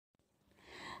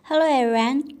Hello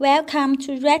everyone, welcome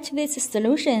to Retevis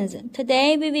Solutions.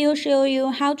 Today we will show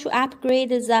you how to upgrade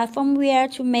the firmware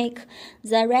to make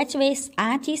the Retevis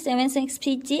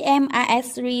RT76P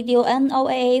GMRS radio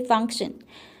NOAA function.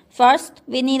 First,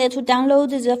 we need to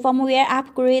download the firmware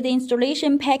upgrade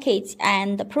installation package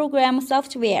and program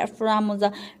software from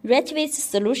the Retevis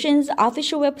Solutions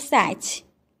official website.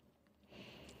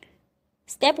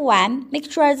 Step 1. Make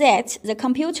sure that the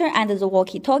computer and the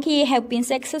walkie-talkie have been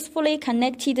successfully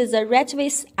connected to the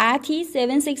Retevis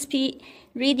RT76P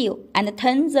radio and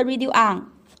turn the radio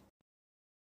on.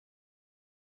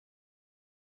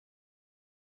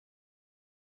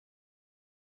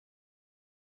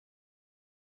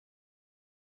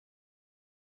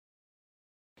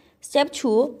 Step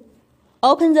 2.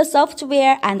 Open the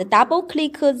software and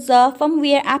double-click the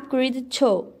firmware upgrade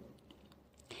tool.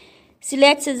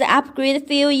 Select the upgrade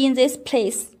field in this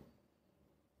place.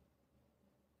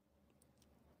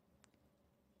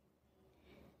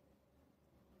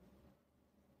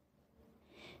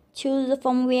 Choose the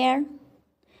firmware,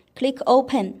 click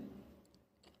Open,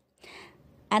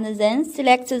 and then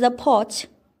select the port,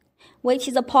 which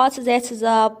is the port that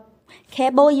the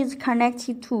cable is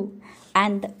connected to,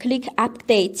 and click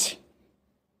Update.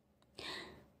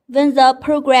 When the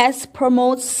progress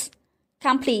promotes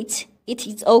complete, it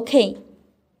is OK.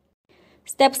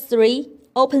 Step 3.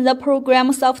 Open the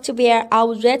program software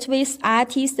of Retevis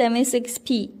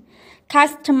RT76P.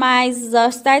 Customize the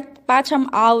start button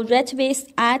of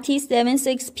Retevis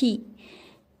RT76P.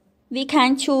 We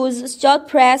can choose short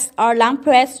press or long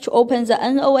press to open the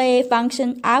NOAA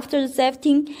function after the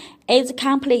setting is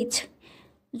complete.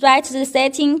 Write the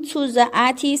setting to the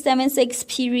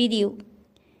RT76P radio.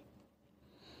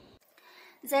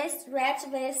 This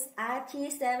Retevis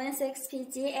RT76P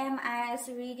GMRS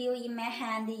radio in my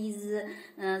hand is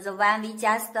the one we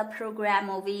just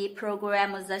programmed. We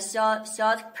program the short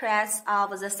press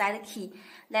of the side key.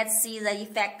 Let's see the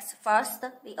effects. First,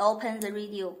 we open the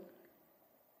radio.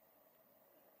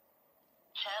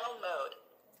 Channel mode.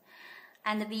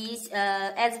 And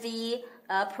as we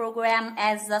program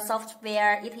as the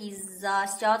software, it is the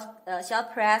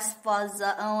short press for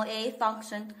the NOAA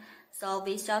function. So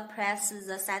we short press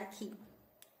the side key.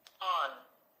 On.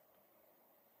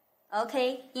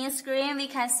 Okay, in screen we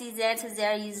can see that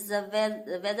there is the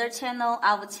weather channel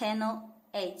of channel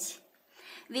 8.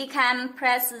 We can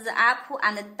press the up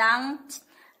and down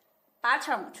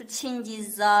button to change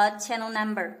the channel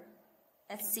number.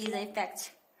 Let's see the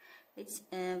effect. We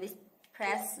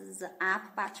press the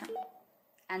up button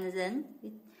and then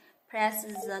we press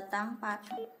the down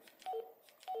button.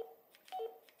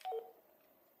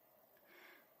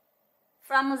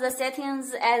 From the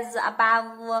settings as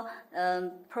above,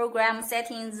 program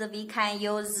settings, we can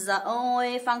use the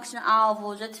NOAA function of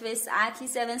Retevis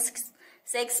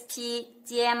RT76P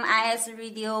GMRS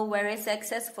radio very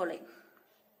successfully.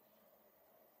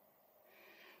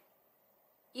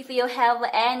 If you have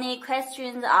any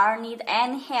questions or need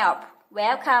any help,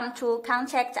 welcome to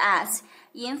contact us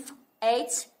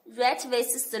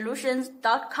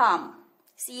info@retevissolutions.com.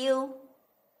 See you.